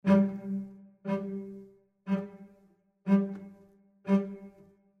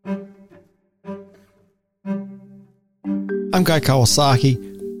I'm Guy Kawasaki.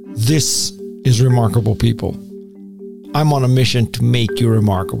 This is Remarkable People. I'm on a mission to make you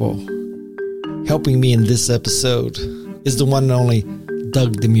remarkable. Helping me in this episode is the one and only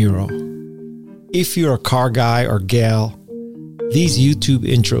Doug DeMuro. If you're a car guy or gal, these YouTube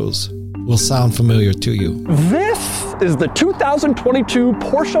intros will sound familiar to you. This is the 2022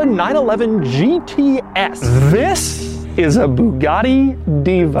 Porsche 911 GTS. This is a Bugatti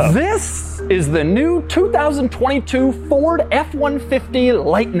Diva. This is the new 2022 Ford F-150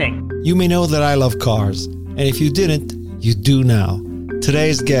 Lightning. You may know that I love cars, and if you didn't, you do now.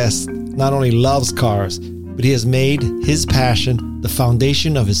 Today's guest not only loves cars, but he has made his passion the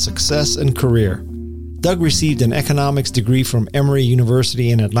foundation of his success and career. Doug received an economics degree from Emory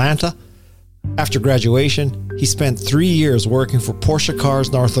University in Atlanta. After graduation, he spent 3 years working for Porsche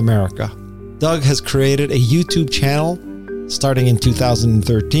Cars North America. Doug has created a YouTube channel starting in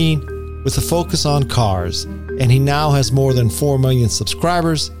 2013 with a focus on cars, and he now has more than 4 million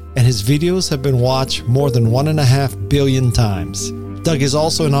subscribers, and his videos have been watched more than 1.5 billion times. Doug is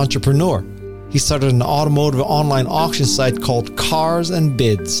also an entrepreneur. He started an automotive online auction site called Cars and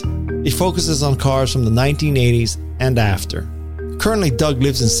Bids. It focuses on cars from the 1980s and after. Currently, Doug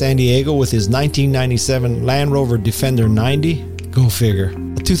lives in San Diego with his 1997 Land Rover Defender 90, go figure,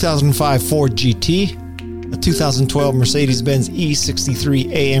 a 2005 Ford GT, a 2012 Mercedes-Benz E63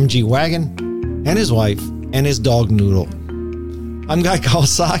 AMG wagon, and his wife and his dog Noodle. I'm Guy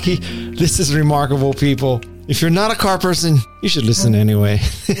Kawasaki. This is Remarkable People. If you're not a car person, you should listen anyway.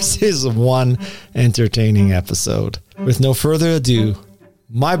 This is one entertaining episode. With no further ado,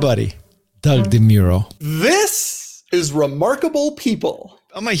 my buddy, Doug DeMuro. This is Remarkable People.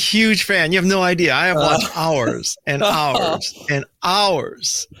 I'm a huge fan. You have no idea. I have watched hours and hours and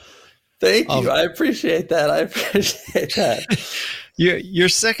hours. Thank you. I appreciate that. You're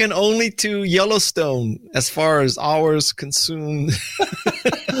second only to Yellowstone as far as hours consumed.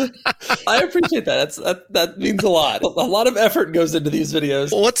 I appreciate that. That means a lot. A lot of effort goes into these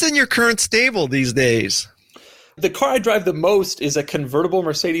videos. What's in your current stable these days? The car I drive the most is a convertible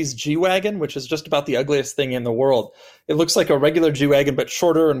Mercedes G-Wagon, which is just about the ugliest thing in the world. It looks like a regular G-Wagon, but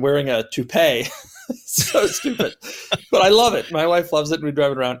shorter and wearing a toupee. So stupid. But I love it. My wife loves it, and we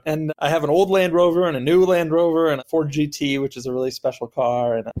drive it around. And I have an old Land Rover and a new Land Rover and a Ford GT, which is a really special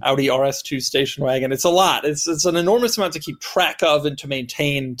car, and an Audi RS2 station wagon. It's a lot. It's an enormous amount to keep track of and to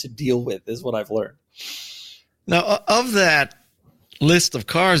maintain, to deal with, is what I've learned. Now, of that list of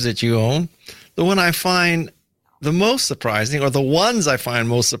cars that you own, the one I find the most surprising, or the ones I find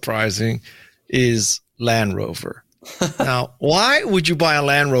most surprising, is Land Rover. Now, why would you buy a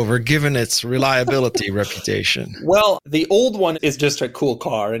Land Rover given its reliability reputation? Well, the old one is just a cool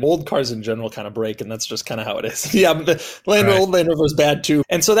car, and old cars in general kind of break, and that's just kind of how it is. Yeah, but the old Land Rover is bad too.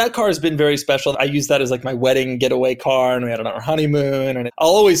 And so that car has been very special. I use that as like my wedding getaway car, and we had our honeymoon, and I'll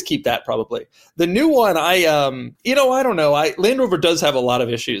always keep that probably. The new one, I don't know. Land Rover does have a lot of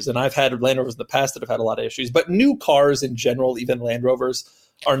issues, and I've had Land Rovers in the past that have had a lot of issues, but new cars in general, even Land Rovers,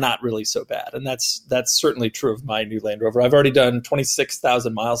 are not really so bad. And that's certainly true of my new Land Rover. I've already done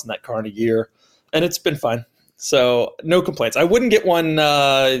 26,000 miles in that car in a year, and it's been fine. So no complaints. I wouldn't get one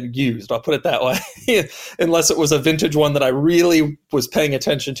used, I'll put it that way, unless it was a vintage one that I really was paying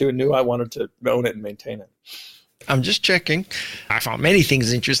attention to and knew I wanted to own it and maintain it. I'm just checking. I found many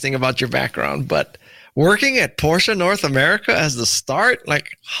things interesting about your background, but working at Porsche North America as the start,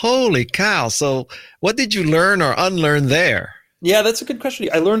 like, holy cow. So what did you learn or unlearn there? Yeah, that's a good question.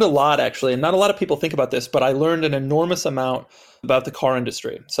 I learned a lot, actually, and not a lot of people think about this, but I learned an enormous amount about the car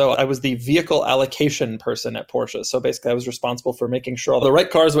industry. So I was the vehicle allocation person at Porsche. So basically, I was responsible for making sure all the right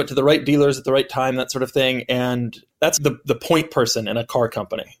cars went to the right dealers at the right time, that sort of thing. And that's the point person in a car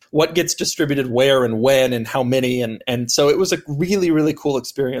company. What gets distributed where and when and how many. And so it was a really, really cool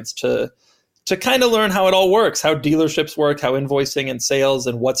experience to kind of learn how it all works, how dealerships work, how invoicing and sales,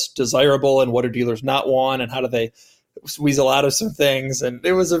 and what's desirable and what do dealers not want, and how do they weasel out of some things. And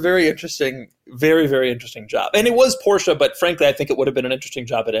it was a very interesting, very, very interesting job. And it was Porsche, but frankly, I think it would have been an interesting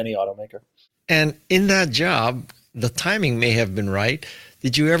job at any automaker. And in that job, the timing may have been right.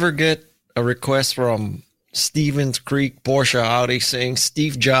 Did you ever get a request from Stevens Creek Porsche Audi saying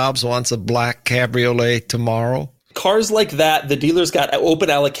Steve Jobs wants a black cabriolet tomorrow? Cars like that, the dealers got open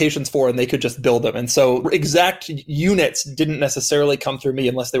allocations for, and they could just build them. And so exact units didn't necessarily come through me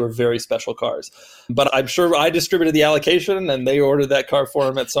unless they were very special cars. But I'm sure I distributed the allocation, and they ordered that car for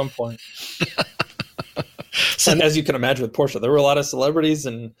him at some point. And as you can imagine with Porsche, there were a lot of celebrities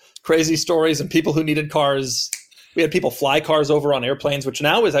and crazy stories and people who needed cars. We had people fly cars over on airplanes, which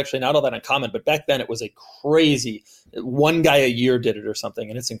now is actually not all that uncommon. But back then it was a crazy, one guy a year did it or something,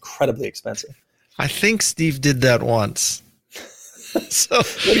 and it's incredibly expensive. I think Steve did that once. So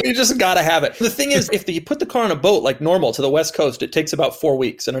you just got to have it. The thing is, if you put the car on a boat like normal to the West Coast, it takes about 4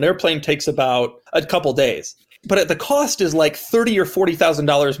 weeks, and an airplane takes about a couple days. But the cost is like $30,000 or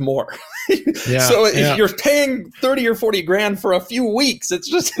 $40,000 more. So if you're paying 30 or 40 grand for a few weeks, it's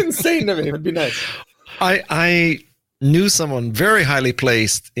just insane to me. It'd be nice. I knew someone very highly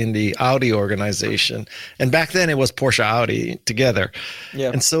placed in the Audi organization. And back then it was Porsche Audi together. Yeah.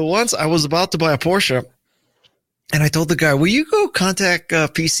 And so once I was about to buy a Porsche, and I told the guy, will you go contact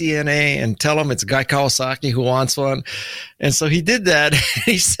PCNA and tell him it's Guy Kawasaki who wants one? And so he did that.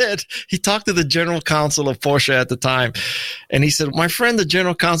 He said, he talked to the general counsel of Porsche at the time. And he said, my friend, the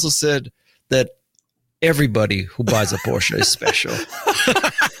general counsel said that everybody who buys a Porsche is special.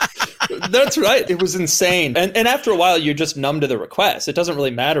 That's right. It was insane. And after a while, you're just numb to the request. It doesn't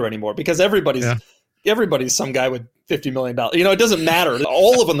really matter anymore because everybody's some guy with $50 million. It doesn't matter.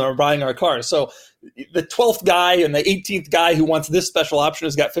 All of them are buying our cars. So the 12th guy and the 18th guy who wants this special option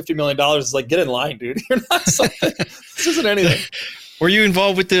has got $50 million is like, get in line, dude. You're not something. This isn't anything. Were you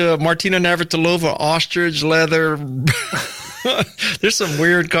involved with the Martina Navratilova ostrich leather? There's some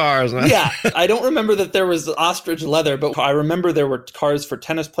weird cars, man. Yeah, I don't remember that there was ostrich leather, but I remember there were cars for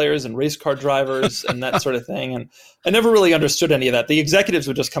tennis players and race car drivers and that sort of thing. And I never really understood any of that. The executives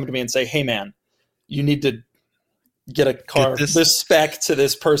would just come to me and say, hey, man, you need to get a car this spec to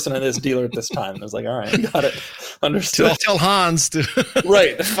this person and this dealer at this time. And I was like, all right, got it. Understood. Tell Hans to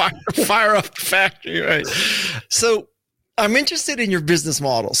fire up the factory. Right. So I'm interested in your business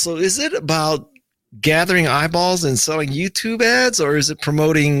model. So is it about gathering eyeballs and selling YouTube ads, or is it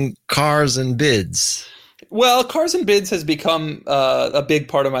promoting cars and bids? Well, cars and bids has become a big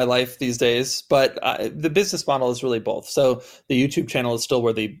part of my life these days, but the business model is really both. So the YouTube channel is still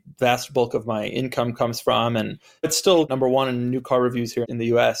where the vast bulk of my income comes from, and it's still number one in new car reviews here in the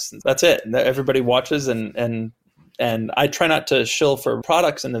US. That's it. Everybody watches, and I try not to shill for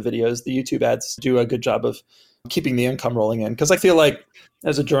products in the videos. The YouTube ads do a good job of keeping the income rolling in, because I feel like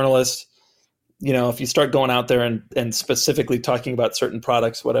as a journalist, if you start going out there and specifically talking about certain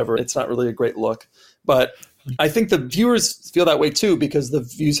products, whatever, it's not really a great look. But I think the viewers feel that way too, because the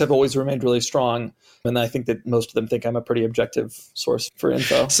views have always remained really strong. And I think that most of them think I'm a pretty objective source for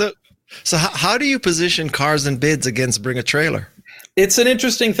info. So how do you position Cars and Bids against Bring a Trailer? It's an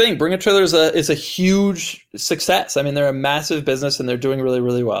interesting thing. Bring a Trailer is a huge success. I mean, they're a massive business and they're doing really,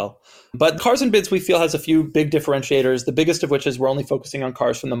 really well. But Cars and Bids, we feel, has a few big differentiators, the biggest of which is we're only focusing on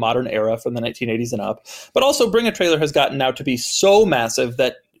cars from the modern era, from the 1980s and up. But also Bring a Trailer has gotten now to be so massive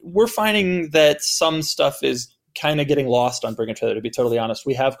that we're finding that some stuff is kind of getting lost on Bring a Trailer, to be totally honest.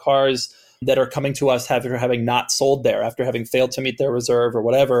 We have cars that are coming to us after having not sold there, after having failed to meet their reserve or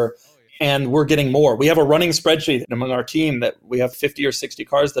whatever. And we're getting more. We have a running spreadsheet among our team that we have 50 or 60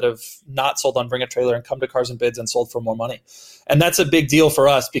 cars that have not sold on Bring a Trailer and come to Cars and Bids and sold for more money. And that's a big deal for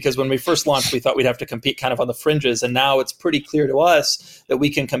us, because when we first launched, we thought we'd have to compete kind of on the fringes. And now it's pretty clear to us that we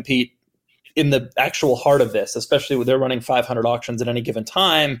can compete in the actual heart of this, especially when they're running 500 auctions at any given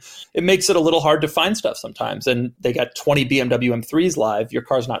time. It makes it a little hard to find stuff sometimes. And they got 20 BMW M3s live. Your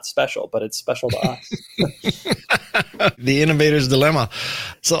car's not special, but it's special to us. The innovator's dilemma.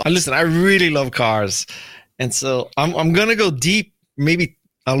 So listen, I really love cars. And so I'm going to go deep. Maybe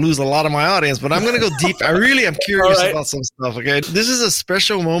I'll lose a lot of my audience, but I'm going to go deep. I really am curious about some stuff. Okay. This is a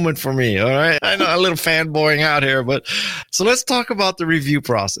special moment for me. All right. I know, a little fanboying out here, but so let's talk about the review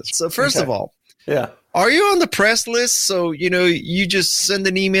process. So first of all, are you on the press list? So, you just send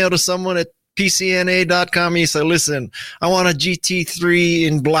an email to someone at PCNA.com. You say, listen, I want a GT3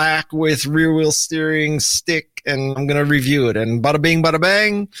 in black with rear wheel steering stick, and I'm going to review it. And bada bing, bada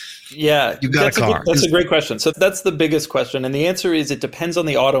bang. Yeah, you got a car. That's a great question. So that's the biggest question. And the answer is it depends on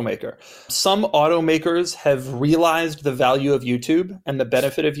the automaker. Some automakers have realized the value of YouTube and the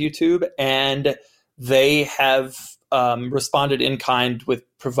benefit of YouTube, and they have responded in kind with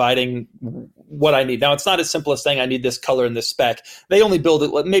providing what I need. Now, it's not as simple as saying I need this color and this spec. They only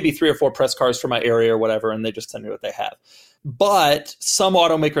build maybe 3 or 4 press cars for my area or whatever, and they just send me what they have. But some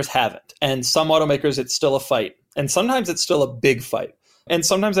automakers haven't. And some automakers, it's still a fight. And sometimes it's still a big fight. And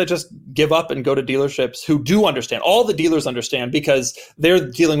sometimes I just give up and go to dealerships who do understand. All the dealers understand, because they're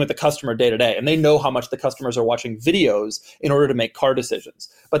dealing with the customer day to day, and they know how much the customers are watching videos in order to make car decisions.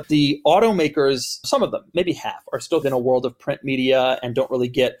 But the automakers, some of them, maybe half, are still in a world of print media and don't really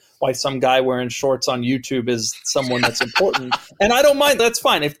get why some guy wearing shorts on YouTube is someone that's important. And I don't mind. That's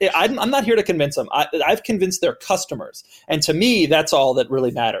fine. I'm not here to convince them. I've convinced their customers. And to me, that's all that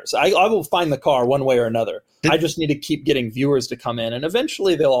really matters. I will find the car one way or another. I just need to keep getting viewers to come in, and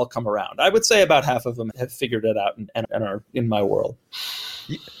eventually they'll all come around. I would say about half of them have figured it out and are in my world.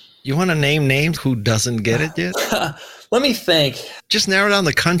 You want to name names who doesn't get it yet? Let me think. Just narrow down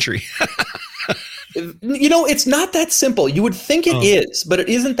the country. It's not that simple. You would think it is, but it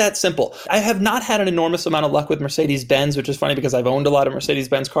isn't that simple. I have not had an enormous amount of luck with Mercedes-Benz, which is funny because I've owned a lot of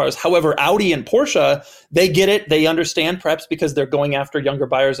Mercedes-Benz cars. However, Audi and Porsche, they get it. They understand, perhaps because they're going after younger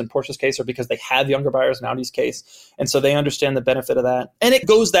buyers in Porsche's case, or because they have younger buyers in Audi's case. And so they understand the benefit of that. And it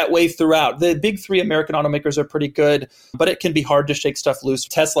goes that way throughout. The big three American automakers are pretty good, but it can be hard to shake stuff loose.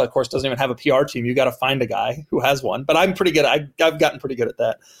 Tesla, of course, doesn't even have a PR team. You got to find a guy who has one. But I'm pretty good. I've gotten pretty good at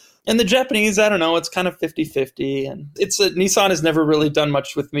that. And the Japanese, I don't know, it's kind of 50-50. And Nissan has never really done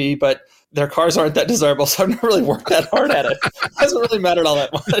much with me, but their cars aren't that desirable, so I've never really worked that hard at it. It hasn't really mattered all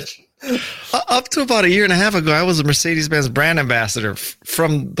that much. Up to about a year and a half ago, I was a Mercedes-Benz brand ambassador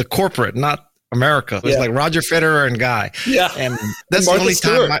from the corporate, not America. It was like Roger Federer and Guy. Yeah. And that's the only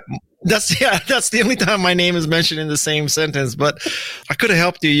time that's the only time my name is mentioned in the same sentence. But I could have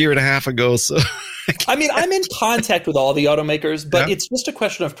helped you a year and a half ago. So I mean, I'm in contact with all the automakers, but it's just a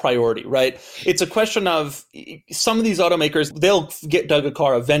question of priority, right? It's a question of some of these automakers, they'll get Doug a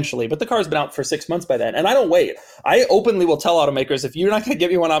car eventually, but the car's been out for 6 months by then. And I don't wait. I openly will tell automakers, if you're not going to give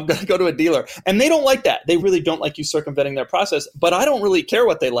me one, I'm going to go to a dealer. And they don't like that. They really don't like you circumventing their process, but I don't really care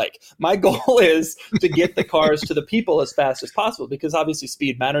what they like. My goal is to get the cars to the people as fast as possible, because obviously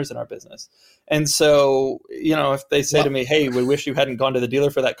speed matters in our business. And so, if they say to me, hey, we wish you hadn't gone to the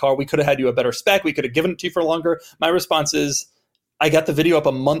dealer for that car, we could have had you a better spec, we could have given it to you for longer. My response is, I got the video up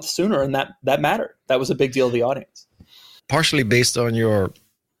a month sooner, and that mattered. That was a big deal to the audience. Partially based on your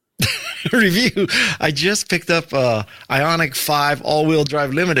review, I just picked up Ioniq 5 all-wheel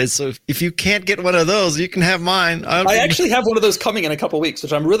drive limited. So if you can't get one of those, you can have mine. I actually have one of those coming in a couple of weeks,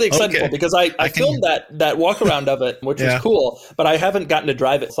 which I'm really excited for, because I filmed that walk around of it, which was cool, but I haven't gotten to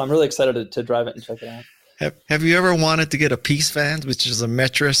drive it. So I'm really excited to drive it and check it out. Have you ever wanted to get a Peace Van, which is a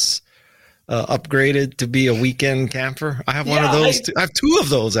Metris upgraded to be a weekend camper? I have one of those. I have two of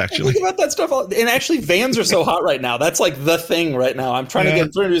those, actually. I think about that stuff. And actually, vans are so hot right now. That's like the thing right now. I'm trying to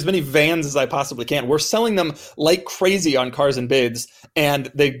get through as many vans as I possibly can. We're selling them like crazy on Cars and Bids, and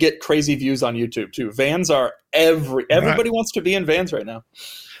they get crazy views on YouTube too. Vans are everybody wants to be in vans right now.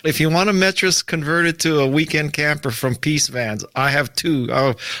 If you want a Metris converted to a weekend camper from Peace Vans, I have two.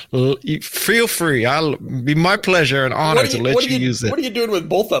 Feel free. I'll be my pleasure and honor to let you use it. What are you doing with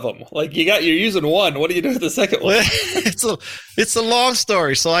both of them? Like you're using one. What do you do with the second one? It's a long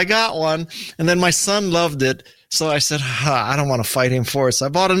story. So I got one, and then my son loved it. So I said, I don't want to fight him for it. So I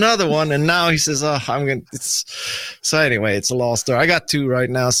bought another one, and now he says, so anyway, it's a long story. I got two right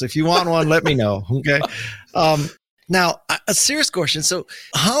now. So if you want one, let me know. Okay. Now, a serious question. So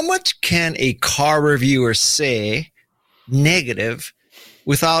how much can a car reviewer say negative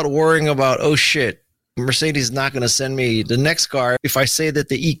without worrying about, oh, shit, Mercedes is not going to send me the next car if I say that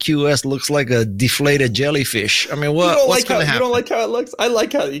the EQS looks like a deflated jellyfish? I mean, what's going to happen? You don't like how it looks? I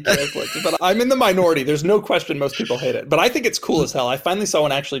like how the EQS looks, but I'm in the minority. There's no question most people hate it. But I think it's cool as hell. I finally saw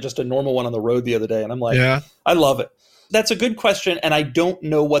one, actually just a normal one on the road the other day, and I'm like, I love it. That's a good question, and I don't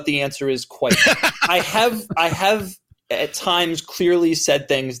know what the answer is quite. I have at times clearly said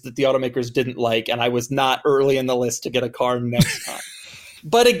things that the automakers didn't like, and I was not early in the list to get a car next time.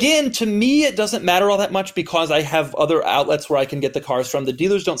 But again, to me, it doesn't matter all that much because I have other outlets where I can get the cars from. The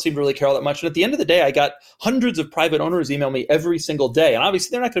dealers don't seem to really care all that much. And at the end of the day, I got hundreds of private owners email me every single day. And obviously,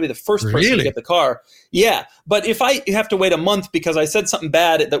 they're not going to be the first person to get the car. Yeah. But if I have to wait a month because I said something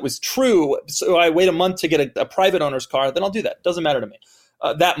bad that was true, so I wait a month to get a private owner's car, then I'll do that. It doesn't matter to me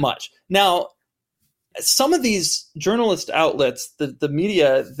that much. Now, some of these journalist outlets, the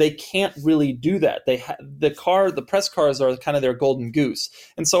media, they can't really do that. The press cars are kind of their golden goose.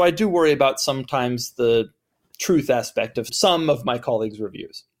 And so I do worry about sometimes the truth aspect of some of my colleagues'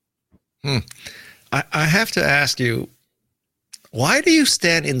 reviews. I have to ask you, why do you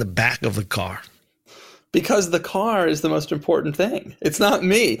stand in the back of the car? Because the car is the most important thing. It's not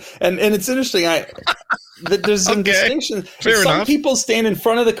me. And it's interesting. There's some distinction. Some people stand in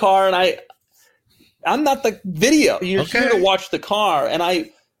front of the car, and I'm not the video. You're here to watch the car. And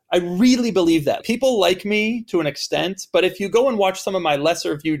I really believe that. People like me to an extent, but if you go and watch some of my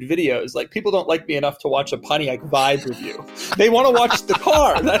lesser viewed videos, like people don't like me enough to watch a Pontiac Vibe review. They want to watch the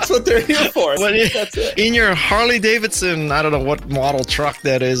car. That's what they're here for. That's it. In your Harley Davidson, I don't know what model truck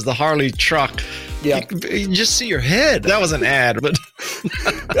that is, the Harley truck. Yeah, you just see your head. That was an ad, but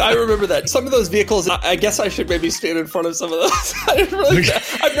I remember that. Some of those vehicles, I guess I should maybe stand in front of some of those.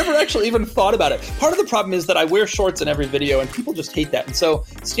 I've never actually even thought about it. Part of the problem is that I wear shorts in every video, and people just hate that. And so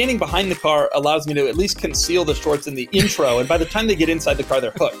standing behind the car allows me to at least conceal the shorts in the intro, and by the time they get inside the car,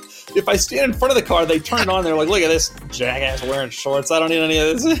 they're hooked. If I stand in front of the car, they turn it on, they're like, look at this jackass wearing shorts. I don't need any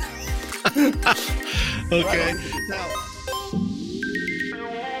of this. Okay. Now,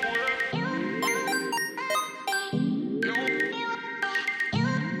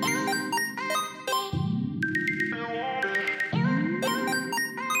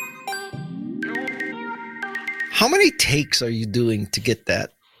 how many takes are you doing to get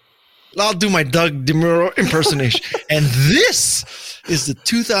that? I'll do my Doug DeMuro impersonation. And this is the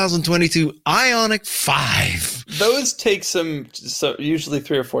 2022 Ioniq 5. Those take usually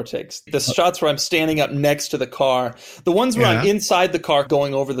 3 or 4 takes. The shots where I'm standing up next to the car, the ones where I'm inside the car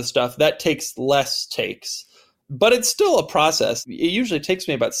going over the stuff, that takes less takes. But it's still a process. It usually takes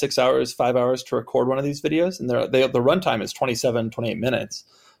me about 6 hours, 5 hours to record one of these videos. And the runtime is 27, 28 minutes.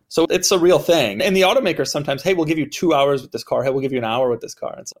 So it's a real thing. And the automakers sometimes, hey, we'll give you 2 hours with this car. Hey, we'll give you an hour with this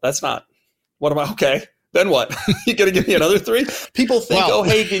car. And so that's not, okay, then what? You going to give me another 3? People think, oh,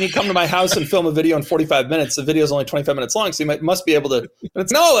 hey, can you come to my house and film a video in 45 minutes? The video is only 25 minutes long, so you must be able to.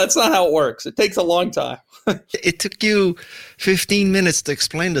 No, that's not how it works. It takes a long time. It took you 15 minutes to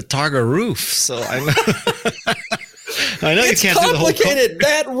explain the Targa roof. So I know. I know it's you can't complicated. Do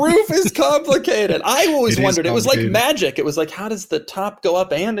the whole That roof is complicated. I always wondered. It was like magic. It was like, how does the top go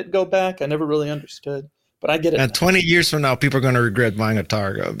up and it go back? I never really understood, but I get it. And 20 years from now, people are going to regret buying a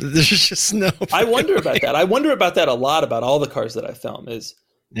Targa. There's just no. I wonder about that. I wonder about that a lot about all the cars that I film.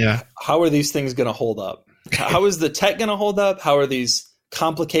 How are these things going to hold up? How is the tech going to hold up? How are these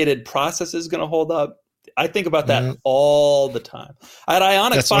complicated processes going to hold up? I think about that all the time. An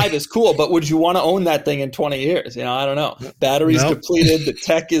Ioniq 5 is cool, but would you want to own that thing in 20 years? I don't know. Battery's depleted. The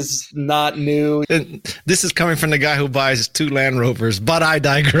tech is not new. And this is coming from the guy who buys 2 Land Rovers, but I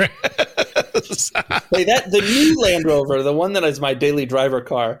digress. Hey, the new Land Rover, the one that is my daily driver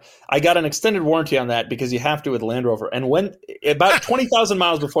car, I got an extended warranty on that because you have to with Land Rover. And when about 20,000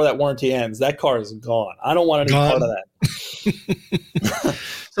 miles before that warranty ends, that car is gone. I don't want any part of that.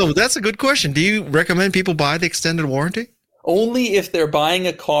 So that's a good question. Do you recommend people buy the extended warranty? Only if they're buying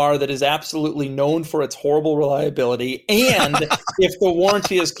a car that is absolutely known for its horrible reliability and if the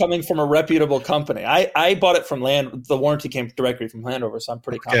warranty is coming from a reputable company. I bought it from the warranty came directly from Land Rover, so I'm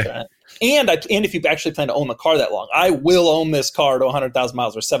pretty confident. And if you actually plan to own the car that long, I will own this car to 100,000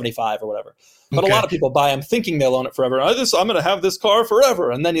 miles or 75 or whatever. But a lot of people buy them thinking they'll own it forever. I'm going to have this car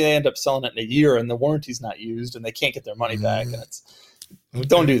forever. And then they end up selling it in a year and the warranty's not used and they can't get their money back. And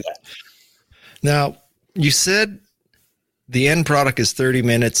don't do that. Now, you said the end product is 30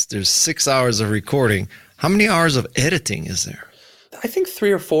 minutes. There's 6 hours of recording. How many hours of editing is there? I think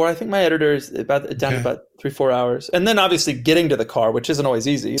 3 or 4. I think my editor is down to about 3-4 hours. And then obviously getting to the car, which isn't always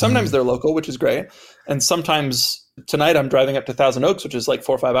easy. Sometimes they're local, which is great. And sometimes tonight I'm driving up to Thousand Oaks, which is like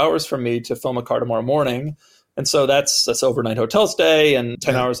 4 or 5 hours from me to film a car tomorrow morning. And so that's overnight hotel stay and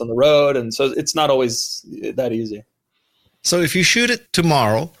 10 hours on the road. And so it's not always that easy. So if you shoot it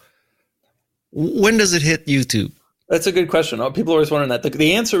tomorrow, when does it hit YouTube? That's a good question. People are always wondering that.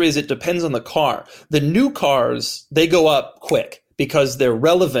 The answer is it depends on the car. The new cars, they go up quick because they're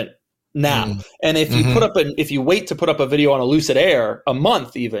relevant now. And if you if you wait to put up a video on a Lucid Air, a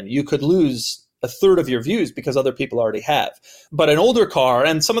month even, you could lose a third of your views because other people already have. But an older car,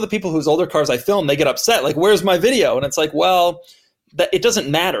 and some of the people whose older cars I film, they get upset, like, where's my video? And it's like, well, it doesn't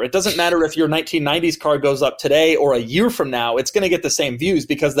matter. It doesn't matter if your 1990s car goes up today or a year from now. It's going to get the same views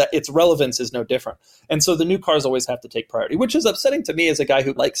because its relevance is no different. And so the new cars always have to take priority, which is upsetting to me as a guy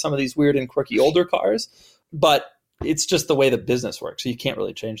who likes some of these weird and quirky older cars. But it's just the way the business works. So you can't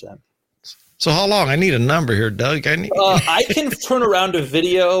really change that. So how long? I need a number here, Doug. I can turn around a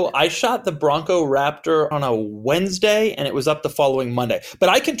video. I shot the Bronco Raptor on a Wednesday, and it was up the following Monday. But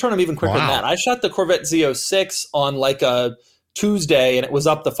I can turn them even quicker than that. I shot the Corvette Z06 on like a Tuesday, and it was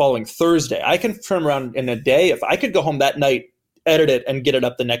up the following Thursday. I can turn around in a day. If I could go home that night, edit it, and get it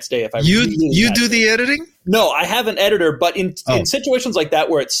up the next day. If you do the editing? No, I have an editor, but in situations like that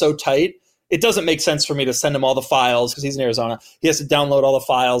where it's so tight, it doesn't make sense for me to send him all the files because he's in Arizona. He has to download all the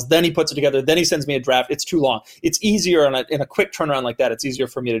files. Then he puts it together. Then he sends me a draft. It's too long. It's easier in a quick turnaround like that. It's easier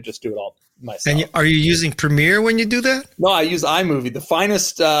for me to just do it all myself. And are you using Premiere when you do that? No, I use iMovie, the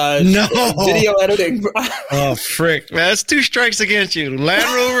finest video editing. Oh, frick. Man, that's 2 strikes against you. Land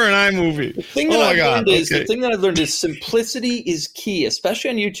Rover and iMovie. The thing that I've learned is simplicity is key,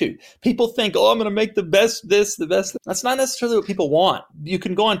 especially on YouTube. People think, I'm going to make the best this, the best. That's not necessarily what people want. You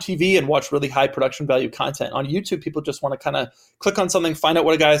can go on TV and watch really high production value content. On YouTube, people just want to kind of click on something, find out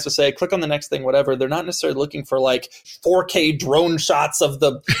what a guy has to say, click on the next thing, whatever. They're not necessarily looking for like 4K drone shots of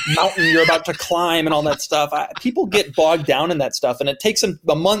the mountain you're about to climb and all that stuff. People get bogged down in that stuff, and it takes them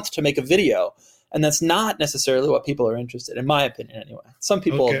a month to make a video. And that's not necessarily what people are interested in my opinion, anyway. Some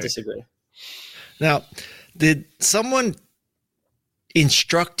people disagree. Now, did someone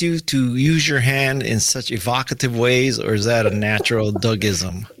instruct you to use your hand in such evocative ways, or is that a natural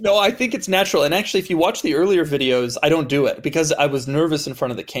Dougism? No, I think it's natural. And actually, if you watch the earlier videos, I don't do it because I was nervous in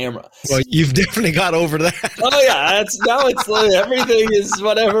front of the camera. Well, you've definitely got over that. Oh yeah, now it's like everything is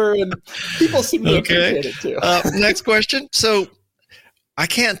whatever, and people seem to appreciate it too. Next question. So I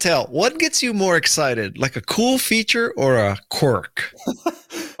can't tell. What gets you more excited, like a cool feature or a quirk?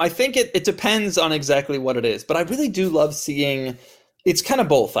 I think it depends on exactly what it is, but I really do love seeing. It's kind of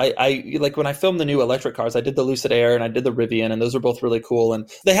both. I like when I filmed the new electric cars, I did the Lucid Air and I did the Rivian, and those are both really cool. And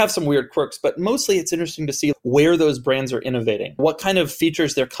they have some weird quirks, but mostly it's interesting to see where those brands are innovating, what kind of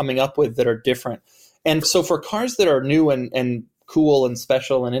features they're coming up with that are different. And so for cars that are new and cool and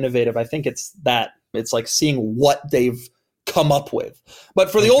special and innovative, I think it's that. It's like seeing what they've come up with.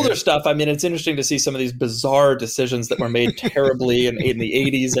 But for the older stuff, I mean, it's interesting to see some of these bizarre decisions that were made terribly in the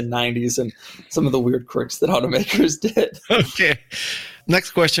 80s and 90s and some of the weird quirks that automakers did. Okay.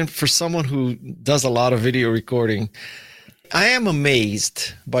 Next question for someone who does a lot of video recording. I am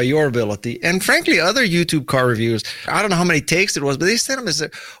amazed by your ability, and frankly, other YouTube car reviews. I don't know how many takes it was, but they sent them and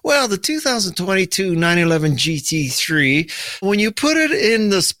said, well, the 2022 911 GT3, when you put it in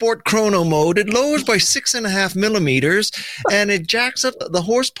the sport chrono mode, it lowers by 6.5 millimeters, and it jacks up the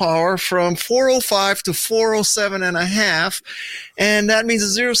horsepower from 405 to 407.5, and that means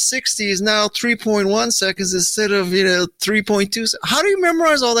the 0-60 is now 3.1 seconds instead of 3.2. How do you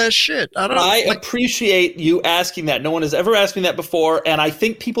memorize all that shit? I appreciate you asking that. No one has ever asked me that before, and I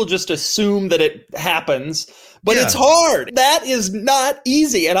think people just assume that it happens, but it's hard. That is not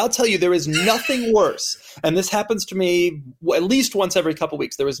easy, and I'll tell you, there is nothing worse, and this happens to me at least once every couple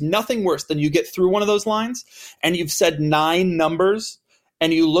weeks. There is nothing worse than you get through one of those lines, and you've said 9 numbers,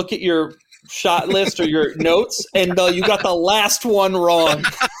 and you look at your shot list or your notes, and you got the last one wrong.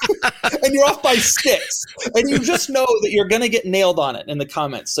 And you're off by 6. And you just know that you're going to get nailed on it in the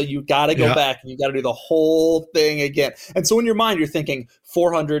comments. So you got to go back and you got to do the whole thing again. And so in your mind, you're thinking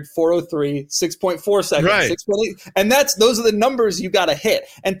 400, 403, 6.4 seconds, right. 6.8. And those are the numbers you got to hit.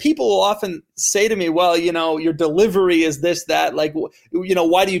 And people will often say to me, well, your delivery is this, that, like,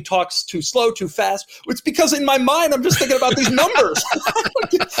 why do you talk too slow, too fast? It's because in my mind, I'm just thinking about these numbers.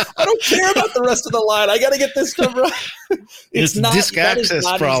 I don't care about the rest of the line. I got to get this stuff right. It's not disk access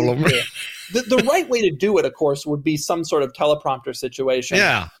problem. The right way to do it, of course, would be some sort of teleprompter situation.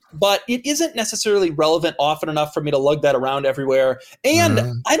 Yeah. But it isn't necessarily relevant often enough for me to lug that around everywhere.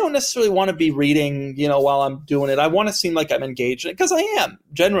 And I don't necessarily want to be reading, while I'm doing it. I want to seem like I'm engaged in it, because I am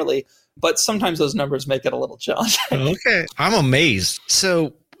generally. But sometimes those numbers make it a little challenging. Okay. I'm amazed.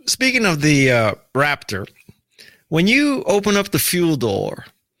 So speaking of the Raptor, when you open up the fuel door,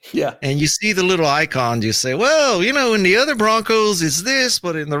 and you see the little icon, you say, well, in the other Broncos it's this,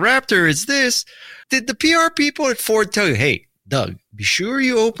 but in the Raptor it's this. Did the PR people at Ford tell you, hey, Doug, be sure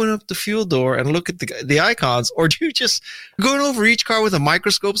you open up the fuel door and look at the icons, or do you just go over each car with a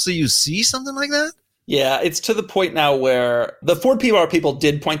microscope so you see something like that? Yeah, it's to the point now where the Ford PR people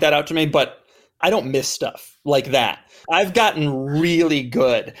did point that out to me, but I don't miss stuff like that. I've gotten really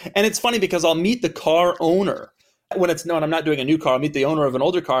good. And it's funny because I'll meet the car owner. When I'm not doing a new car, I'll meet the owner of an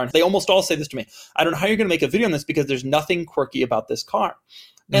older car, and they almost all say this to me: I don't know how you're going to make a video on this because there's nothing quirky about this car.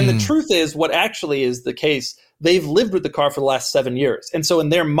 And the truth is, what actually is the case, they've lived with the car for the last 7 years. And so in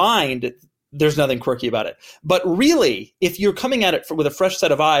their mind, there's nothing quirky about it. But really, if you're coming at it with a fresh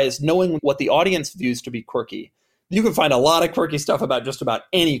set of eyes, knowing what the audience views to be quirky, you can find a lot of quirky stuff about just about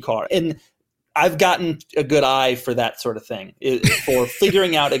any car. And I've gotten a good eye for that sort of thing, for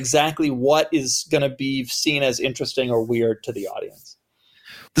figuring out exactly what is going to be seen as interesting or weird to the audience.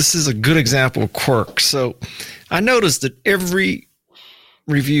 This is a good example of quirk. So I noticed that every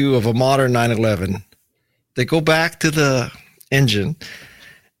review of a modern 911, they go back to the engine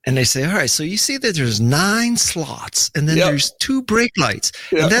and they say, all right, so you see that there's 9 slots and then there's 2 brake lights.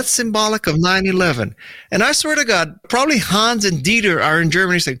 And that's symbolic of 911. And I swear to God, probably Hans and Dieter are in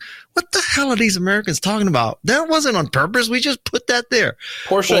Germany saying, what the hell are these Americans talking about? That wasn't on purpose. We just put that there.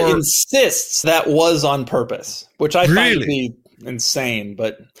 Porsche insists that was on purpose, which I find to be insane.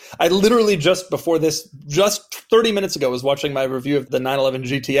 But I literally just 30 minutes ago was watching my review of the 911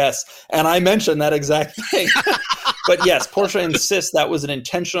 GTS, and I mentioned that exact thing. But yes, Porsche insists that was an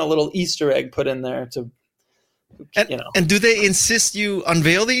intentional little Easter egg put in there to, And do they insist you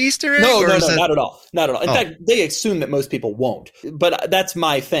unveil the Easter egg? No, not at all. Not at all. In fact, they assume that most people won't. But that's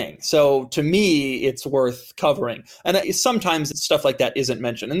my thing. So to me, it's worth covering. And sometimes stuff like that isn't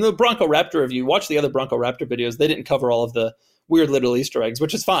mentioned. In the Bronco Raptor review, watch the other Bronco Raptor videos. They didn't cover all of the weird little Easter eggs,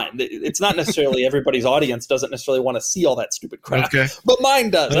 which is fine. It's not necessarily everybody's audience doesn't necessarily want to see all that stupid crap. Okay. But mine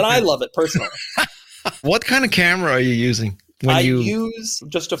does, and I love it personally. What kind of camera are you using when I you use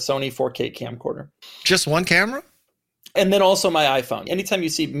just a Sony 4K camcorder. just one camera? And then also my iPhone. Anytime you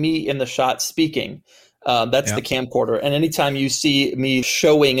see me in the shot speaking, that's the camcorder. And anytime you see me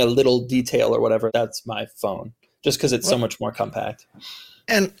showing a little detail or whatever, that's my phone, just because it's so much more compact.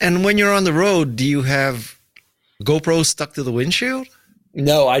 And when you're on the road, do you have GoPro stuck to the windshield?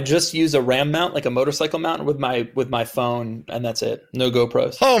 No, I just use a RAM mount, like a motorcycle mount with my phone, and that's it. No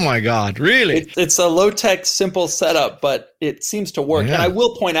GoPros. Oh my God, really? It's a low-tech, simple setup, but it seems to work. Yeah. And I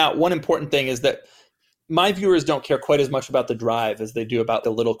will point out one important thing is that my viewers don't care quite as much about the drive as they do about the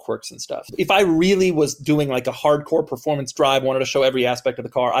little quirks and stuff. If I really was doing like a hardcore performance drive, wanted to show every aspect of the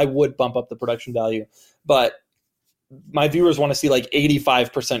car, I would bump up the production value. But my viewers want to see like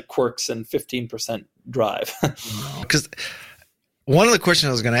 85% quirks and 15% drive. Because one of the questions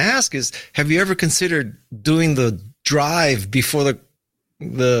I was going to ask is, have you ever considered doing the drive before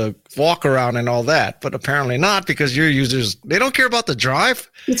the walk around and all that? But apparently not, because your users, they don't care about the drive.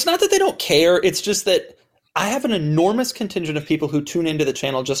 It's not that they don't care. It's just that I have an enormous contingent of people who tune into the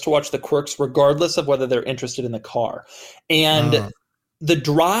channel just to watch the quirks, regardless of whether they're interested in the car. And the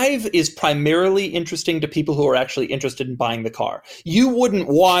drive is primarily interesting to people who are actually interested in buying the car. You wouldn't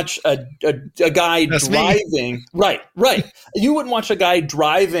watch a guy That's driving. Me. Right. You wouldn't watch a guy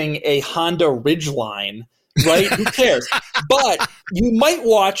driving a Honda Ridgeline. Right? Who cares? But you might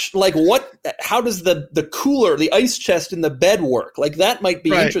watch how does the cooler, the ice chest in the bed work? Like that might be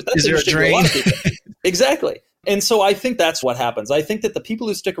interesting. That's interesting to a lot of people. Exactly. And so I think that's what happens. I think that the people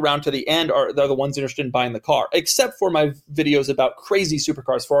who stick around to the end they're the ones interested in buying the car, except for my videos about crazy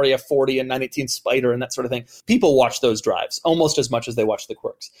supercars, Ferrari F40 and 918 Spider and that sort of thing. People watch those drives almost as much as they watch the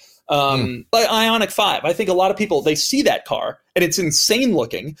quirks. Like Ioniq 5, I think a lot of people, they see that car and it's insane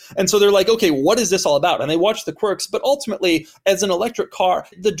looking. And so they're like, okay, what is this all about? And they watch the quirks. But ultimately, as an electric car,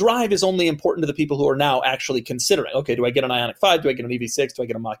 the drive is only important to the people who are now actually considering, okay, do I get an Ioniq 5? Do I get an EV6? Do I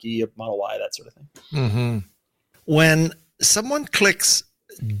get a Mach-E, a Model Y, that sort of thing? Mm-hmm. When someone clicks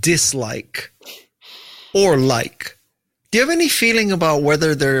dislike or like, do you have any feeling about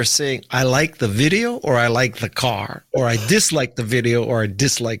whether they're saying, I like the video or I like the car, or I dislike the video or I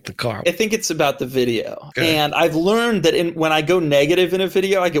dislike the car? I think it's about the video. Okay. And I've learned that when I go negative in a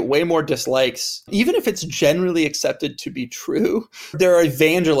video, I get way more dislikes. Even if it's generally accepted to be true, there are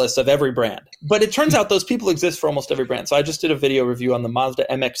evangelists of every brand. But it turns out those people exist for almost every brand. So I just did a video review on the Mazda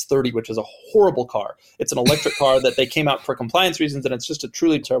MX-30, which is a horrible car. It's an electric car that they came out for compliance reasons, and it's just a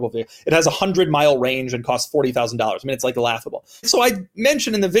truly terrible vehicle. It has a 100-mile range and costs $40,000. I mean, it's like laughable. So I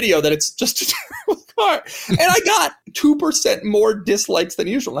mentioned in the video that it's just a terrible car. And I got 2% more dislikes than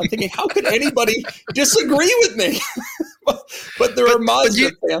usual. And I'm thinking, how could anybody disagree with me? But there are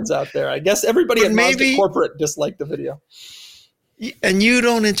Mazda fans out there. I guess everybody at Mazda corporate disliked the video. And you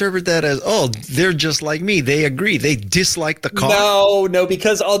don't interpret that as, oh, they're just like me. They agree. They dislike the car. No,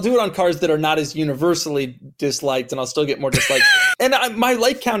 because I'll do it on cars that are not as universally disliked, and I'll still get more dislikes. And my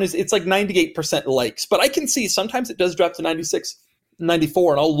like count it's like 98% likes. But I can see sometimes it does drop to 96,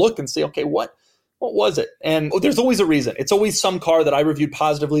 94, and I'll look and see, okay, what was it? And there's always a reason. It's always some car that I reviewed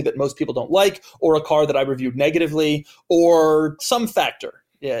positively that most people don't like, or a car that I reviewed negatively, or some factor.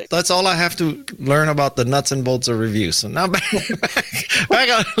 Yeah, that's all I have to learn about the nuts and bolts of reviews. So now back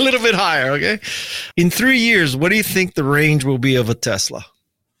a little bit higher, okay? In 3 years, what do you think the range will be of a Tesla?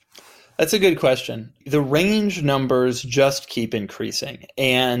 That's a good question. The range numbers just keep increasing,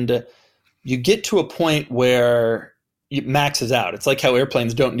 and you get to a point where it maxes out. It's like how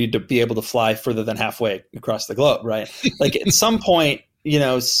airplanes don't need to be able to fly further than halfway across the globe, right? Like at some point,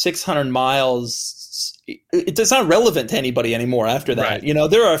 600 miles, it's not relevant to anybody anymore after that. Right.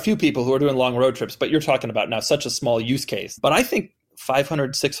 There are a few people who are doing long road trips, but you're talking about now such a small use case. But I think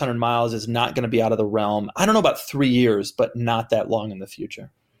 500, 600 miles is not going to be out of the realm. I don't know about 3 years, but not that long in the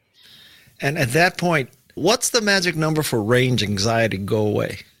future. And at that point, what's the magic number for range anxiety go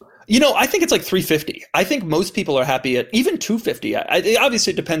away? I think it's like 350. I think most people are happy at even 250.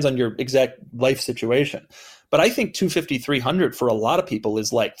 Obviously, it depends on your exact life situation. But I think 250, 300 for a lot of people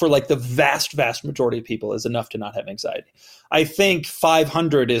is for the vast, vast majority of people is enough to not have anxiety. I think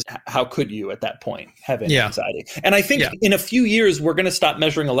 500 is how could you at that point have any anxiety? And I think in a few years, we're going to stop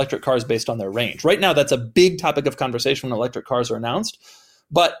measuring electric cars based on their range. Right now, that's a big topic of conversation when electric cars are announced.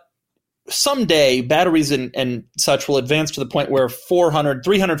 But someday, batteries and such will advance to the point where 300,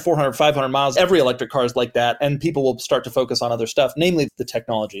 400, 500 miles, every electric car is like that. And people will start to focus on other stuff, namely the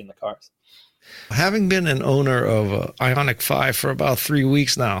technology in the cars. Having been an owner of Ioniq 5 for about 3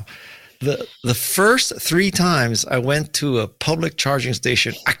 weeks now, the first 3 times I went to a public charging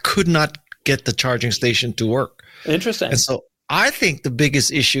station, I could not get the charging station to work. Interesting. And so I think the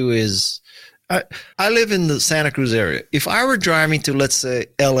biggest issue is, I live in the Santa Cruz area. If I were driving to, let's say,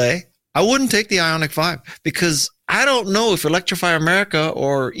 LA, I wouldn't take the Ioniq 5 because I don't know if Electrify America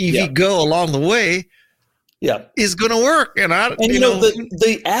or EVgo along the way is going to work. And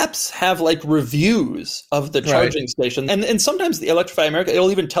the apps have like reviews of the charging station. And sometimes the Electrify America,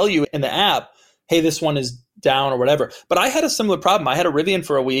 it'll even tell you in the app, hey, this one is down or whatever. But I had a similar problem. I had a Rivian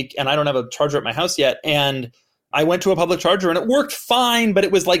for a week and I don't have a charger at my house yet. And I went to a public charger and it worked fine, but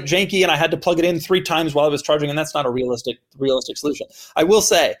it was like janky and I had to plug it in 3 times while I was charging. And that's not a realistic solution. I will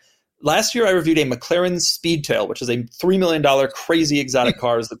say, last year I reviewed a McLaren Speedtail, which is a $3 million crazy exotic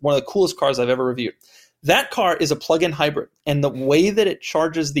car. It's one of the coolest cars I've ever reviewed. That car is a plug-in hybrid. And the way that it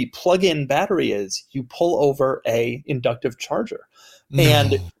charges the plug-in battery is you pull over a inductive charger.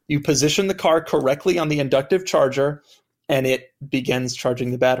 And you position the car correctly on the inductive charger and it begins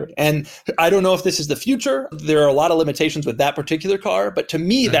charging the battery. And I don't know if this is the future. There are a lot of limitations with that particular car, but to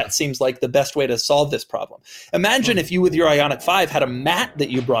me, that seems like the best way to solve this problem. Imagine if you, with your Ioniq 5, had a mat that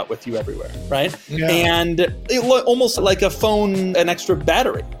you brought with you everywhere, right? Yeah. And it looked almost like a phone, an extra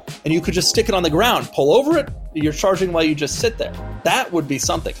battery. And you could just stick it on the ground, pull over it, you're charging while you just sit there. That would be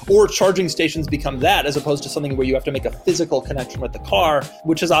something. Or charging stations become that as opposed to something where you have to make a physical connection with the car,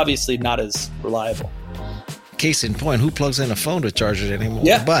 which is obviously not as reliable. Case in point, who plugs in a phone to charge it anymore?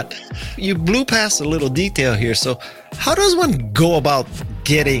 Yeah. But you blew past a little detail here. So how does one go about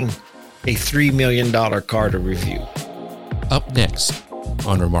getting a $3 million car to review? Up next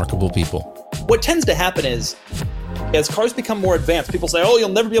on Remarkable People. What tends to happen is, as cars become more advanced, people say, oh, you'll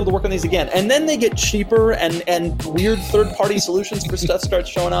never be able to work on these again. And then they get cheaper and weird third-party solutions for stuff starts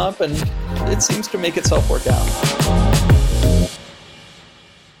showing up, and it seems to make itself work out.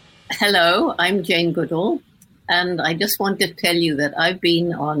 Hello, I'm Jane Goodall, and I just want to tell you that I've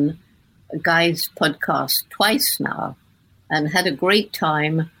been on Guy's podcast twice now and had a great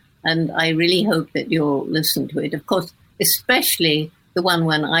time, and I really hope that you'll listen to it. Of course, especially the one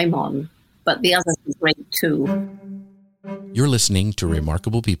when I'm on, but the others are great too. You're listening to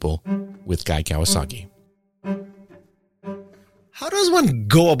Remarkable People with Guy Kawasaki. How does one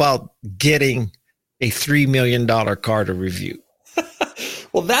go about getting a $3 million car to review?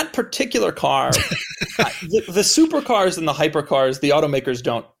 Well, that particular car, the supercars and the hypercars, the automakers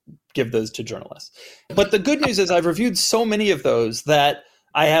don't give those to journalists. But the good news is I've reviewed so many of those that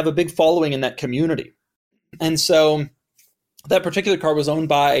I have a big following in that community. And so that particular car was owned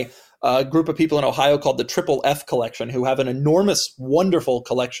by a group of people in Ohio called the Triple F Collection, who have an enormous, wonderful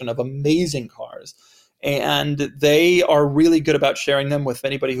collection of amazing cars. And they are really good about sharing them with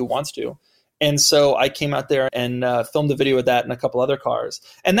anybody who wants to. And so I came out there and filmed a video with that and a couple other cars.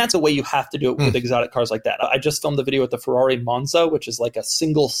 And that's a way you have to do it with exotic cars like that. I just filmed a video with the Ferrari Monza, which is like a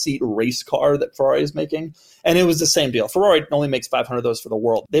single-seat race car that Ferrari is making. And it was the same deal. Ferrari only makes 500 of those for the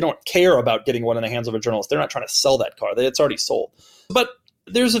world. They don't care about getting one in the hands of a journalist. They're not trying to sell that car. It's already sold. But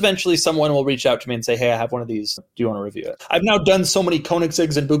there's eventually someone will reach out to me and say, hey, I have one of these. Do you want to review it? I've now done so many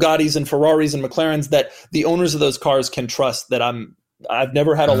Koenigseggs and Bugattis and Ferraris and McLarens that the owners of those cars can trust that I've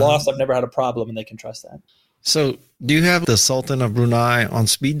never had a loss. I've never had a problem, and they can trust that. So do you have the Sultan of Brunei on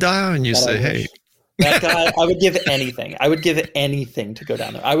speed dial and you say, hey, that guy, I would give anything. I would give anything to go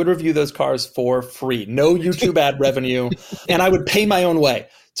down there. I would review those cars for free. No YouTube ad revenue. And I would pay my own way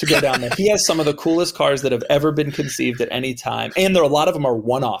to go down there. He has some of the coolest cars that have ever been conceived at any time. And a lot of them are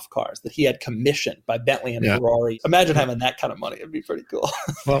one-off cars that he had commissioned by Bentley and Ferrari. Imagine having that kind of money. It'd be pretty cool.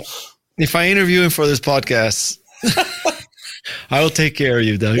 Well, if I interview him for this podcast, I will take care of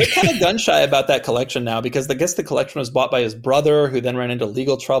you, Doug. They're kind of gun shy about that collection now because I guess the collection was bought by his brother, who then ran into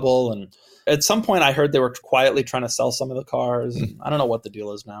legal trouble. And at some point, I heard they were quietly trying to sell some of the cars. And I don't know what the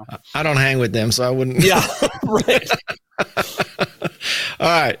deal is now. I don't hang with them, so I wouldn't. Yeah, right. All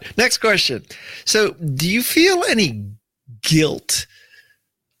right. Next question. So do you feel any guilt?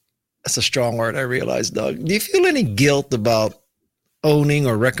 That's a strong word, I realize, Doug. Do you feel any guilt about owning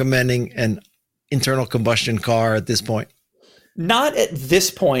or recommending an internal combustion car at this point? Not at this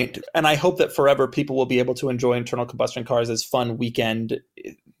point, and I hope that forever people will be able to enjoy internal combustion cars as fun weekend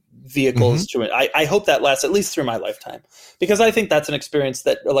vehicles to it. I hope that lasts at least through my lifetime, because I think that's an experience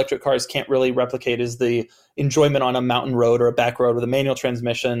that electric cars can't really replicate, is the enjoyment on a mountain road or a back road with a manual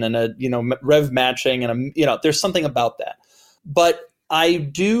transmission and a rev matching and there's something about that. But I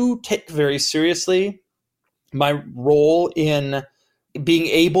do take very seriously my role in being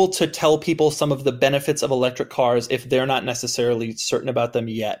able to tell people some of the benefits of electric cars if they're not necessarily certain about them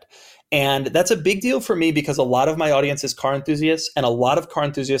yet. And that's a big deal for me because a lot of my audience is car enthusiasts, and a lot of car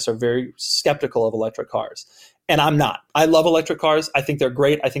enthusiasts are very skeptical of electric cars. And I'm not. I love electric cars. I think they're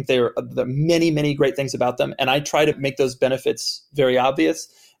great. I think there are many, many great things about them. And I try to make those benefits very obvious.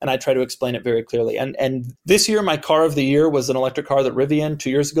 and I try to explain it very clearly. And this year, my car of the year was an electric car that Rivian. 2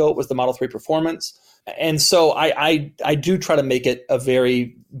 years ago, it was the Model 3 Performance. And so I do try to make it a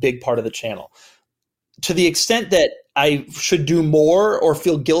very big part of the channel. To the extent that I should do more or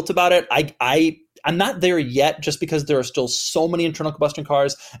feel guilt about it, I'm not there yet, just because there are still so many internal combustion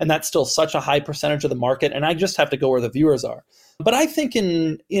cars, and that's still such a high percentage of the market, and I just have to go where the viewers are. But I think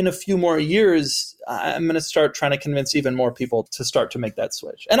in a few more years, I'm going to start trying to convince even more people to start to make that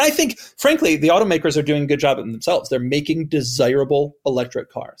switch. And I think, frankly, the automakers are doing a good job of themselves. They're making desirable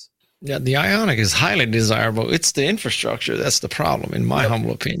electric cars. Yeah, the Ioniq is highly desirable. It's the infrastructure that's the problem, in my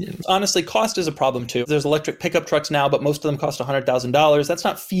humble opinion. Honestly, cost is a problem too. There's electric pickup trucks now, but most of them cost $100,000. That's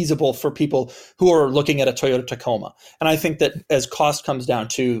not feasible for people who are looking at a Toyota Tacoma. And I think that as cost comes down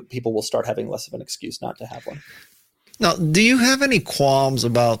too, people will start having less of an excuse not to have one. Now, do you have any qualms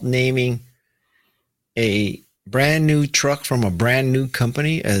about naming a brand new truck from a brand new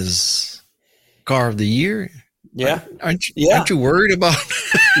company as Car of the Year? Yeah. Aren't you worried about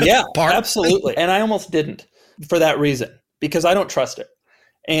Yeah, absolutely. And I almost didn't for that reason, because I don't trust it.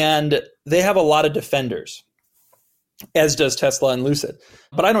 And they have a lot of defenders, as does Tesla and Lucid.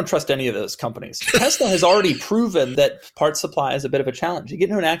 But I don't trust any of those companies. Tesla has already proven that part supply is a bit of a challenge. You get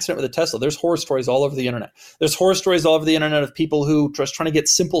into an accident with a Tesla, there's horror stories all over the internet. There's horror stories all over the internet of people who are just trying to get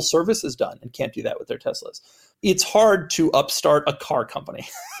simple services done and can't do that with their Teslas. It's hard to upstart a car company.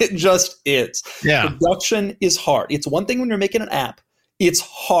 It just is. Yeah. Production is hard. It's one thing when you're making an app. It's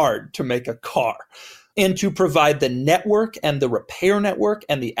hard to make a car. And to provide the network and the repair network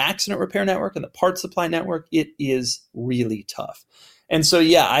and the accident repair network and the part supply network, it is really tough. And so,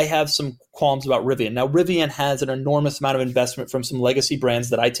 yeah, I have some qualms about Rivian. Now, Rivian has an enormous amount of investment from some legacy brands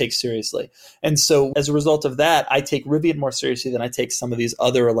that I take seriously. And so as a result of that, I take Rivian more seriously than I take some of these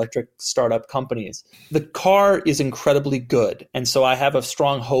other electric startup companies. The car is incredibly good. And so I have a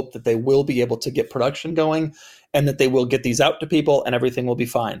strong hope that they will be able to get production going and that they will get these out to people and everything will be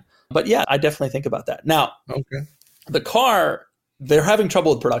fine. But yeah, I definitely think about that. Now, the car, they're having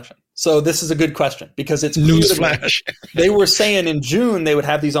trouble with production. So this is a good question because it's newsflash. They were saying in June they would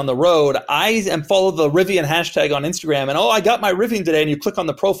have these on the road. I follow the Rivian hashtag on Instagram, and I got my Rivian today. And you click on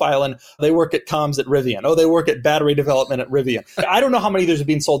the profile, and they work at comms at Rivian. Oh, they work at battery development at Rivian. I don't know how many of these are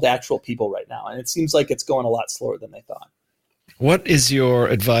being sold to actual people right now, and it seems like it's going a lot slower than they thought. What is your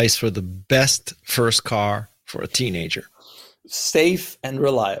advice for the best first car for a teenager? Safe and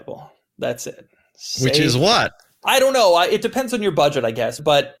reliable. That's it. Which is what? I don't know. It depends on your budget, I guess.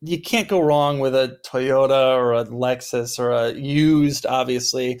 But you can't go wrong with a Toyota or a Lexus or a used,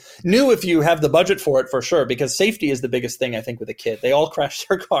 obviously. New if you have the budget for it, for sure, because safety is the biggest thing, I think, with a kid. They all crash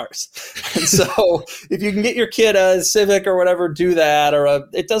their cars. And so if you can get your kid a Civic or whatever, do that. Or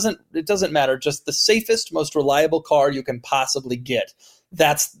it doesn't matter. Just the safest, most reliable car you can possibly get.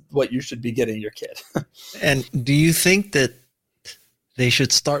 That's what you should be getting your kid. And do you think that they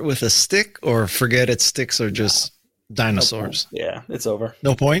should start with a stick or forget it? Sticks are just dinosaurs. No, yeah, it's over.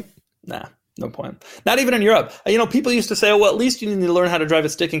 No point? Nah, no point. Not even in Europe. People used to say, well, at least you need to learn how to drive a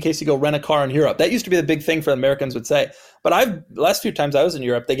stick in case you go rent a car in Europe. That used to be the big thing for Americans would say. But last few times I was in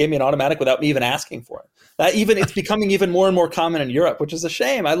Europe, they gave me an automatic without me even asking for it. It's becoming even more and more common in Europe, which is a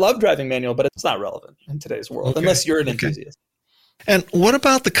shame. I love driving manual, but it's not relevant in today's world unless you're an enthusiast. And what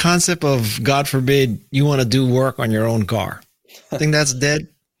about the concept of, God forbid, you want to do work on your own car? I think that's dead.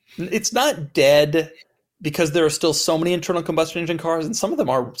 It's not dead because there are still so many internal combustion engine cars, and some of them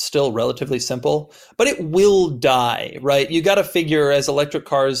are still relatively simple, but it will die, right? You got to figure as electric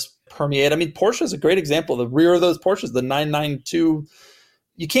cars permeate. I mean, Porsche is a great example. The rear of those Porsches, the 992,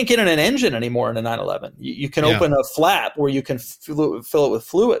 you can't get in an engine anymore in a 911. You can open a flap where you can fill it with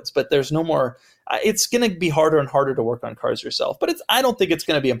fluids, but there's no more. It's going to be harder and harder to work on cars yourself, but I don't think it's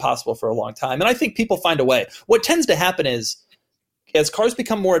going to be impossible for a long time. And I think people find a way. What tends to happen is, as cars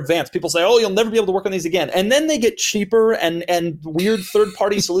become more advanced, people say, you'll never be able to work on these again. And then they get cheaper and weird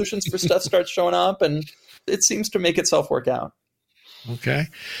third-party solutions for stuff starts showing up, and it seems to make itself work out. Okay.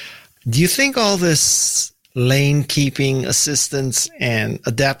 Do you think all this lane keeping assistance and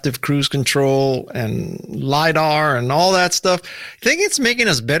adaptive cruise control and LiDAR and all that stuff, you think it's making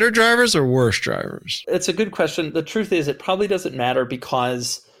us better drivers or worse drivers? It's a good question. The truth is it probably doesn't matter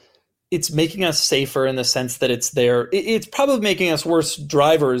because it's making us safer in the sense that it's there. It's probably making us worse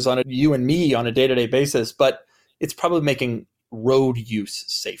drivers you and me on a day-to-day basis, but it's probably making road use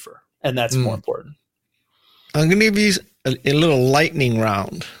safer. And that's more important. I'm going to give you a little lightning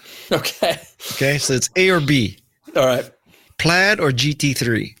round. Okay. Okay. So it's A or B. All right. Plaid or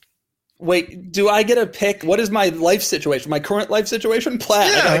GT3? Wait, do I get a pick? What is my life situation? My current life situation?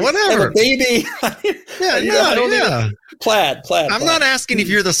 Plaid. Yeah, whatever. I have a baby. Plaid. I'm not asking if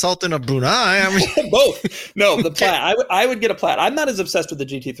you're the Sultan of Brunei. I mean, both. No, the plaid. I would get a plaid. I'm not as obsessed with the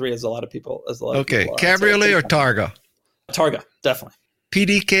GT3 as a lot of people. Okay, cabriolet or Targa? Targa, definitely.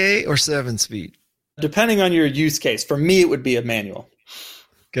 PDK or 7-speed? Depending on your use case. For me, it would be a manual.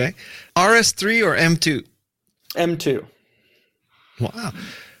 Okay. RS3 or M2? M2. Wow.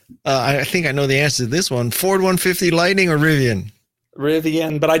 I think I know the answer to this one. Ford 150 Lightning or Rivian?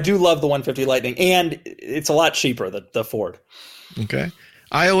 Rivian, but I do love the 150 Lightning, and it's a lot cheaper, the Ford. Okay.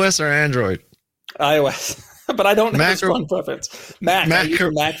 iOS or Android? iOS, but I don't Mac have a strong preference. Mac. I use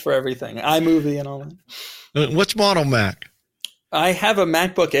Mac for everything. iMovie and all that. Which model Mac? I have a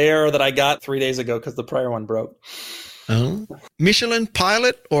MacBook Air that I got 3 days ago because the prior one broke. Oh. Michelin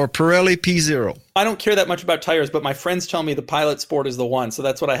Pilot or Pirelli P0? I don't care that much about tires, but my friends tell me the Pilot Sport is the one, so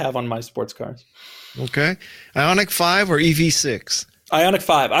that's what I have on my sports cars. Okay. Ioniq 5 or EV6? Ioniq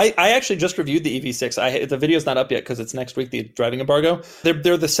 5. I actually just reviewed the EV6. The video's not up yet because it's next week, the driving embargo.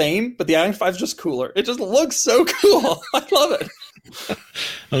 They're the same, but the Ioniq 5 is just cooler. It just looks so cool. I love it.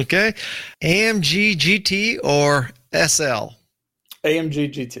 Okay. AMG GT or SL?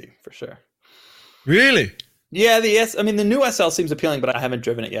 AMG GT, for sure. Really? Yeah, the new SL seems appealing, but I haven't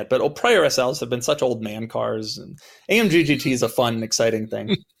driven it yet. But prior SLs have been such old man cars, and AMG GT is a fun, exciting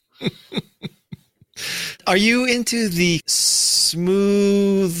thing. Are you into the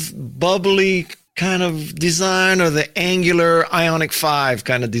smooth, bubbly kind of design or the angular Ioniq 5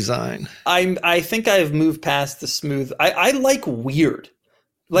 kind of design? I think I've moved past the smooth. I like weird.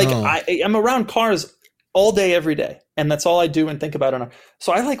 I'm around cars all day, every day. And that's all I do and think about.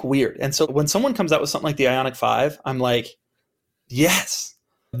 So I like weird. And so when someone comes out with something like the Ioniq 5, I'm like, yes,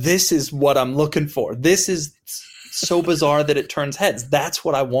 this is what I'm looking for. This is so bizarre that it turns heads. That's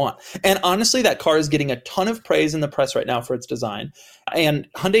what I want. And honestly, that car is getting a ton of praise in the press right now for its design. And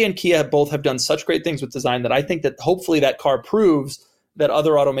Hyundai and Kia both have done such great things with design that I think that hopefully that car proves that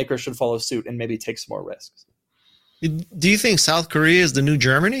other automakers should follow suit and maybe take some more risks. Do you think South Korea is the new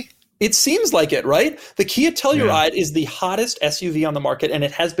Germany? It seems like it, right? The Kia Telluride is the hottest SUV on the market, and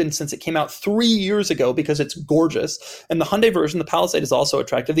it has been since it came out 3 years ago because it's gorgeous. And the Hyundai version, the Palisade, is also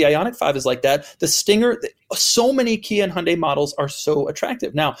attractive. The Ioniq 5 is like that. The Stinger, so many Kia and Hyundai models are so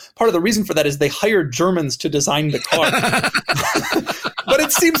attractive. Now, part of the reason for that is they hired Germans to design the car. But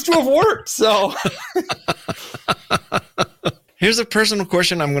it seems to have worked, so... Here's a personal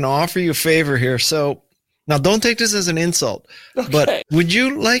question. I'm going to offer you a favor here. So... Now, don't take this as an insult, but would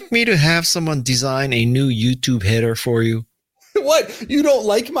you like me to have someone design a new YouTube header for you? What? You don't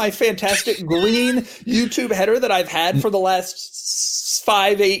like my fantastic green YouTube header that I've had for the last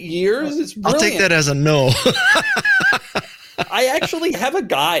 5-8 years? It's brilliant. I'll take that as a no. I actually have a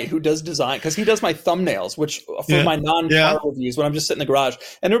guy who does design because he does my thumbnails, which for my non-car reviews when I'm just sitting in the garage.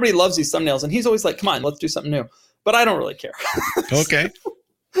 And everybody loves these thumbnails. And he's always like, come on, let's do something new. But I don't really care. Okay.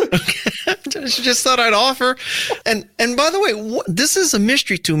 Just thought I'd offer. And by the way, this is a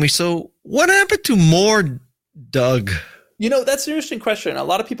mystery to me. So what happened to more Doug? You know, that's an interesting question. A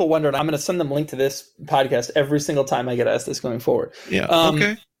lot of people wonder, and I'm going to send them a link to this podcast every single time I get asked this going forward. Yeah.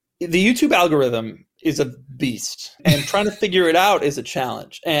 Okay. The YouTube algorithm is a beast, and trying to figure it out is a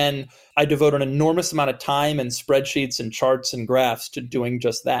challenge. And I devote an enormous amount of time and spreadsheets and charts and graphs to doing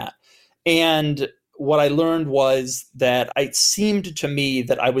just that. And what I learned was that it seemed to me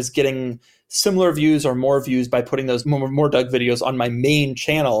that I was getting similar views or more views by putting those more Doug videos on my main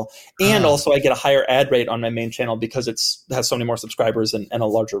channel. And also I get a higher ad rate on my main channel because it has so many more subscribers and a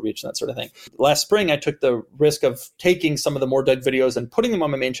larger reach and that sort of thing. Last spring, I took the risk of taking some of the more Doug videos and putting them on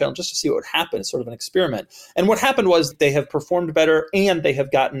my main channel just to see what would happen. It's sort of an experiment. And what happened was they have performed better and they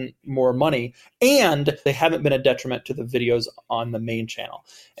have gotten more money and they haven't been a detriment to the videos on the main channel.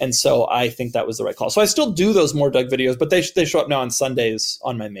 And so I think that was the right call. So I still do those more Doug videos, but they show up now on Sundays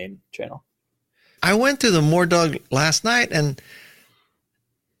on my main channel. I went to the More Doug last night and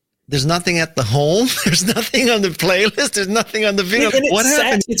there's nothing at the home. There's nothing on the playlist. There's nothing on the video. What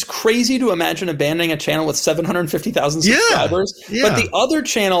happened? It's crazy to imagine abandoning a channel with 750,000 subscribers. Yeah. But the other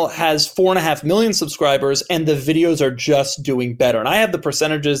channel has 4.5 million subscribers and the videos are just doing better. And I have the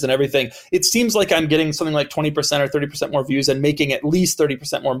percentages and everything. It seems like I'm getting something like 20% or 30% more views and making at least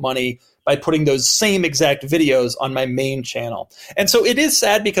 30% more money by putting those same exact videos on my main channel. And so it is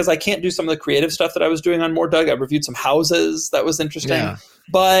sad because I can't do some of the creative stuff that I was doing on More Doug. I reviewed some houses. That was interesting. Yeah.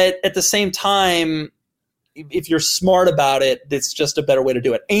 But at the same time, if you're smart about it, it's just a better way to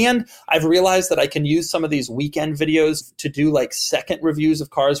do it. And I've realized that I can use some of these weekend videos to do like second reviews of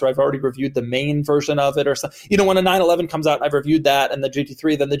cars where I've already reviewed the main version of it or something. You know, when a 911 comes out, I've reviewed that, and the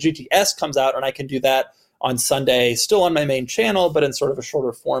GT3, then the GTS comes out, and I can do that on Sunday, still on my main channel, but in sort of a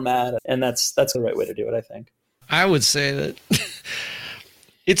shorter format. And that's the right way to do it, I think. I would say that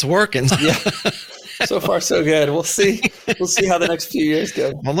it's working. Yeah. So far, so good. We'll see. We'll see how the next few years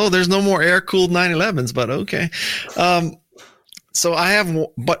go. Although there's no more air-cooled 911s, but okay. So I have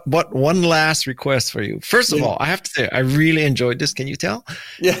but one last request for you. First of all, I have to say, I really enjoyed this. Can you tell?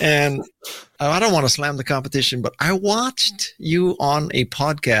 Yeah. And I don't want to slam the competition, but I watched you on a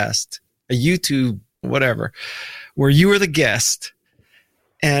podcast, a YouTube, whatever, where you were the guest.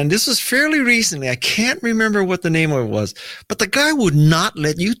 And this was fairly recently. I can't remember what the name of it was, but the guy would not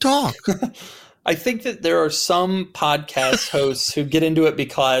let you talk. I think that there are some podcast hosts who get into it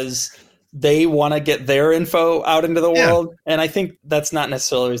because they want to get their info out into the world. And I think that's not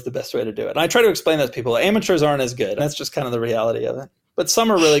necessarily always the best way to do it. And I try to explain that to people. Amateurs aren't as good. That's just kind of the reality of it. But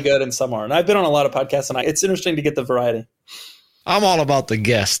some are really good and some aren't. I've been on a lot of podcasts, and it's interesting to get the variety. I'm all about the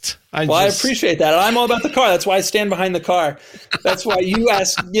guest. I appreciate that. I'm all about the car. That's why I stand behind the car. That's why you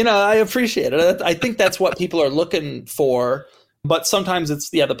ask, I appreciate it. I think that's what people are looking for. But sometimes it's,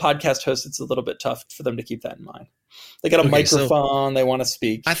 the podcast host, it's a little bit tough for them to keep that in mind. They got a microphone. They want to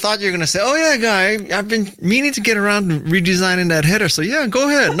speak. I thought you were going to say, oh, yeah, guy, I've been meaning to get around to redesigning that header. So, yeah, go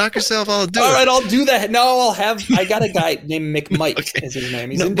ahead. Knock yourself out. All right, I'll do that. No, I got a guy named McMike is his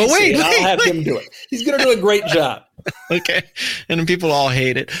name. He's in DC, wait, I'll have him do it. He's going to do a great job. Okay. And then people all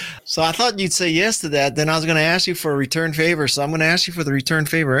hate it. So I thought you'd say yes to that. Then I was going to ask you for a return favor. So I'm going to ask you for the return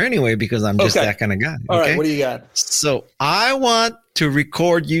favor anyway, because I'm just that kind of guy. All right. What do you got? So I want to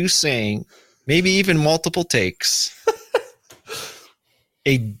record you saying, maybe even multiple takes,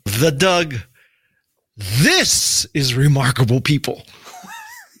 the Doug, this is remarkable people.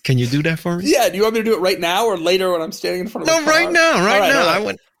 Can you do that for me? Yeah. Do you want me to do it right now or later when I'm standing in front of the car? Right now.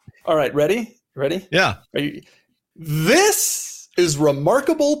 All right. Ready? Yeah. This is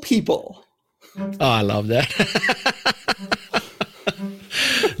remarkable people. Oh, I love that.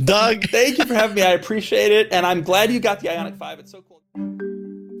 Doug. Thank you for having me. I appreciate it. And I'm glad you got the Ioniq 5. It's so cool.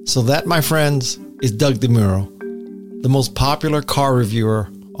 So that, my friends, is Doug DeMuro, the most popular car reviewer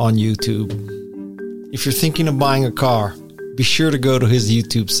on YouTube. If you're thinking of buying a car, be sure to go to his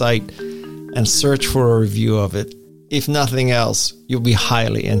YouTube site and search for a review of it. If nothing else, you'll be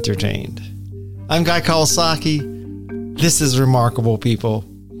highly entertained. I'm Guy Kawasaki. This is Remarkable People.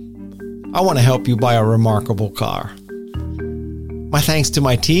 I want to help you buy a remarkable car. My thanks to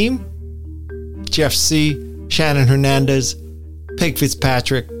my team, Jeff C., Shannon Hernandez, Peg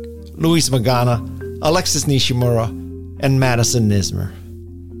Fitzpatrick, Luis Magana, Alexis Nishimura, and Madison Nismer.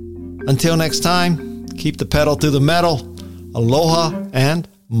 Until next time, keep the pedal to the metal. Aloha and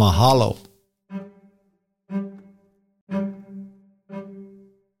mahalo.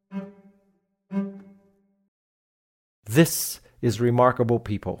 This is Remarkable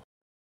People.